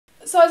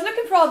So I was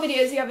looking for our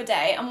videos the other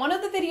day, and one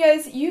of the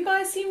videos you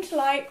guys seemed to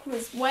like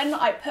was when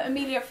I put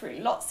Amelia through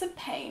lots of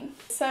pain.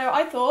 So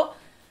I thought,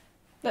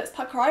 let's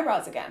pluck her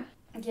eyebrows again.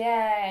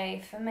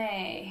 Yay, for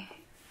me.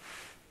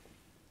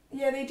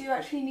 Yeah, they do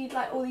actually need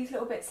like all these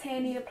little bits here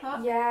need a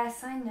pluck.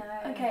 Yes, I know.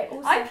 Okay,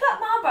 also... I pluck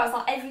my eyebrows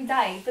like every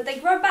day, but they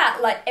grow back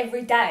like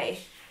every day.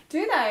 Do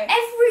they?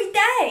 Every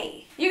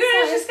day! You're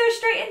gonna So- just go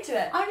straight into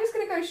it? I'm just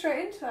going to go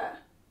straight into it.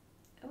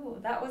 Oh,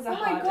 that was a Oh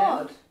hard my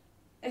god. one.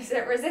 Is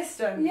it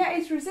resistant? Yeah,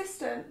 it's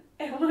resistant.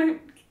 It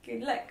won't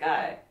let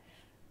go.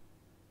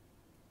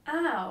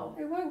 Ow.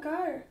 It won't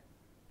go.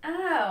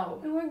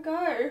 Ow. It won't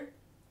go.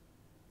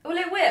 Well,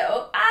 it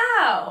will.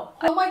 Ow.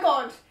 Oh my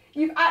god.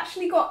 You've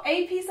actually got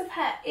a piece of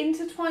hair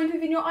intertwined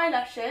within your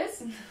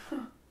eyelashes.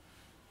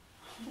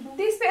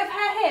 This bit of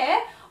hair here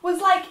was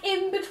like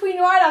in between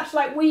your eyelashes,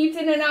 like weaved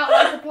in and out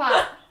like a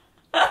plait.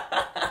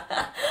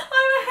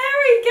 I'm a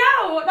hairy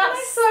gal. What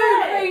That's so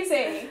can I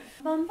say? crazy.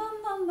 Bum,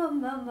 bum, bum, bum,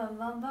 bum, bum,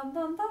 bum, bum,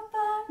 bum, bum,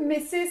 bum.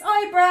 Mrs.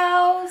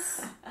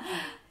 Eyebrows.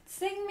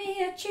 Sing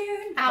me a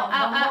tune. Ow, Bum,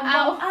 ow, bum, ow, bum,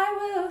 ow. bum. I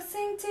will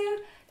sing to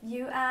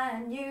you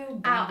and you.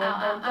 Bum, Ow, bum, ow,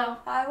 bum, ow, bum.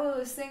 I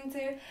will sing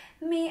to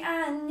me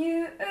and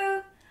you.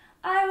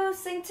 I will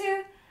sing to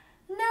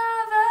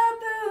Never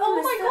Boo.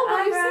 Oh my Mr. god, what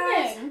are you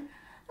Eyebrows. singing?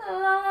 La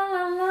la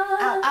la la.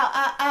 Ow, ow,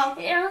 ow, ow.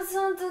 Yes,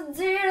 on the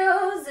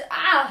deals.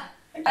 Ah!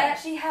 Okay. I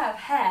actually have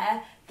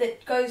hair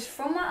that goes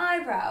from my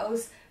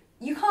eyebrows.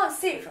 You can't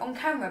see it on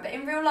camera, but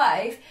in real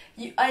life,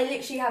 I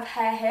literally have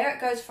hair here.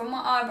 It goes from my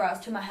eyebrows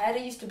to my head. I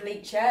used to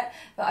bleach it,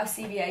 but I've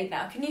CVA'd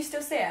now. Can you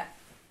still see it?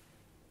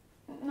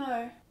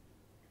 No.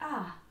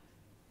 Ah.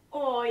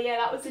 Oh yeah,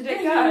 that was a Did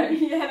good it go? one.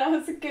 Yeah, that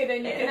was a good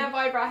one. You can have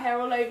eyebrow hair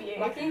all over you.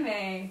 Lucky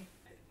me.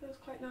 That was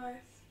quite nice.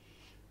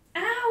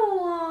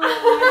 Ow!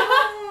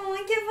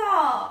 I give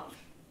up.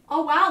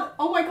 Oh wow.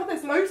 Oh my god,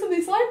 there's loads on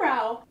this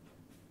eyebrow.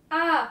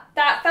 Ah,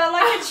 that felt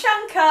like a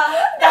chunker.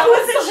 That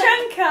was a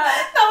chunker.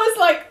 That was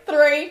like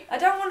 3. I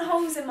don't want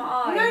holes in my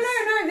eyes. No,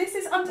 this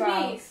is underneath.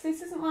 Brows.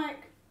 This isn't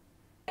like...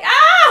 Ow!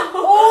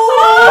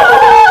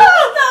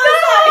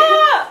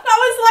 That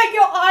was like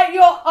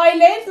your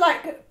eyelid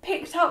like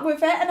picked up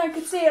with it, and I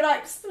could see it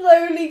like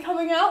slowly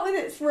coming out with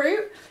its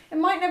root. It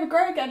might never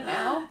grow again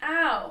now.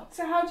 Ow.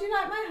 So how do you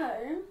like my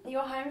home?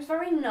 Your home's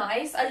very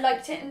nice. I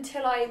liked it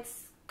until I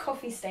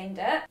coffee stained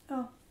it.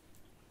 Oh.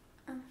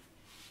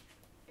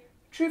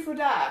 Truth or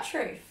dare?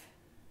 Truth.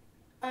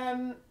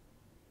 Oh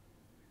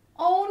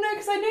no,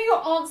 because I know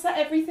you'll answer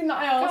everything that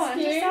I Go ask on,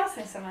 you. just ask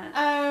me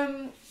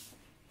something.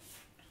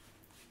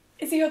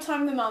 Is it your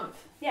time of the month?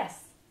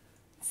 Yes.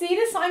 See,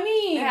 this what I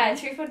mean. Yeah,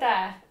 truth or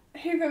dare.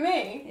 Who for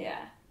me?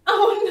 Yeah.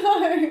 Oh no.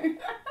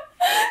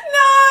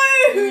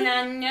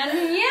 No. No.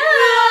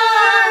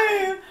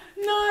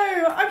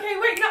 No. Okay,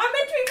 wait. No, I'm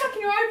meant to be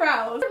plucking your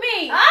eyebrows. For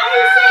me. Ah!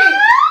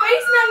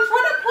 Face me. I'm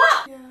trying to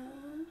pluck. Yeah.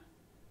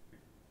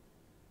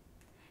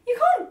 You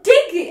can't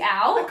dig it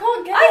out. I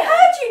can't get I it.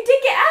 heard you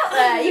dig it out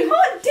there. You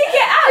can't dig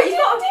it out. You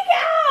can't dig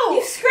it out.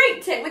 You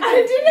scraped it with I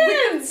the, didn't.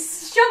 with the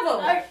shovel.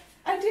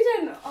 I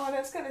didn't. Oh,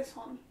 let's get this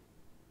one.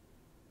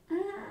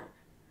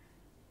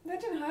 That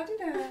didn't hurt,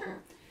 did it?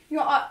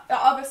 Your the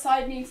other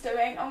side needs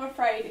doing. I'm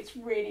afraid it's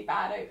really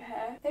bad over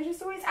here. They're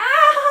just always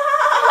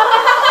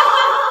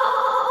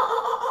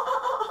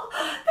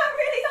That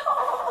really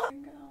hard.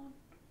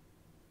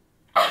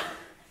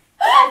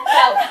 I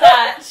felt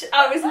that.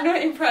 I was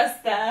not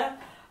impressed there.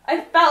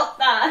 I felt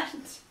that.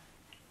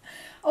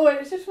 Oh wait,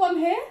 it's just one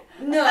here?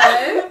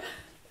 No.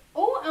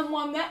 Oh, and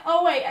one there.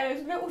 Oh wait, and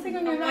there's a little thing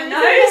on your my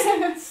nose.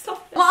 nose.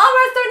 Stop it. My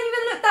eyebrows don't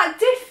even look that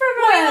different.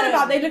 What are you on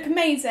about? They look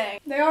amazing.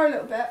 They are a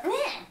little bit.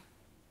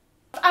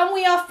 And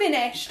we are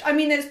finished. I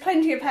mean, there's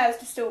plenty of hairs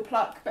to still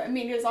pluck, but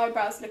Amelia's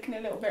eyebrows are looking a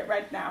little bit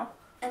red now.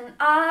 And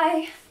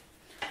I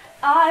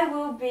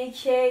will be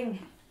king,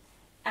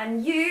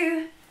 and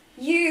you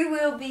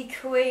will be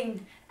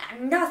queen,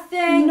 and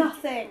nothing.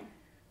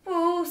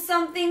 Pull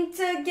something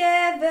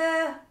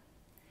together,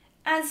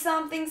 and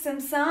something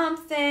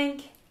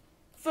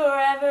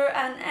forever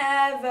and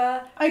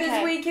ever, because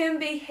Okay. we can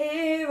be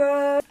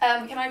heroes.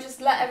 Can I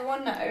just let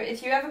everyone know,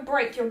 if you ever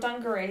break your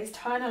dungarees,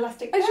 tie an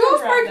elastic band Is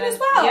yours around broken it. as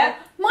well? Yeah.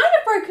 Mine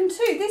are broken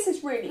too. This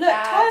is really Look,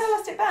 bad. tie an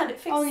elastic band. It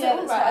fixes Oh it yeah, all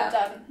that's what I've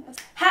right. done.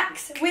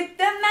 Hacks with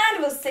the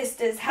Mandible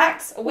Sisters.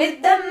 Hacks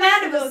with the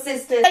Mandible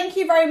Sisters. Thank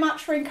you very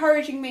much for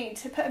encouraging me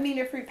to put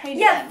Amelia through pain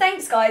Yeah, again.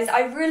 thanks guys.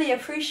 I really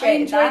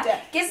appreciate enjoyed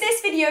that. it. Give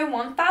this video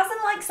 1,000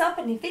 likes up,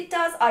 and if it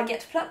does, I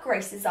get to pluck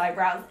Grace's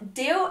eyebrows.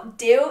 Deal,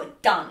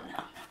 done.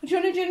 Do you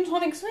want a gin and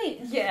tonic sweet?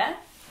 Yeah.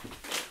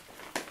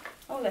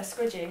 Oh, they're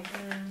squidgy.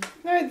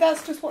 No,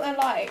 that's just what they're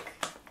like.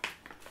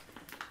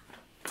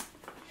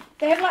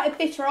 They have like a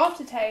bitter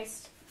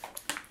aftertaste.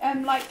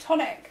 Like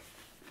tonic.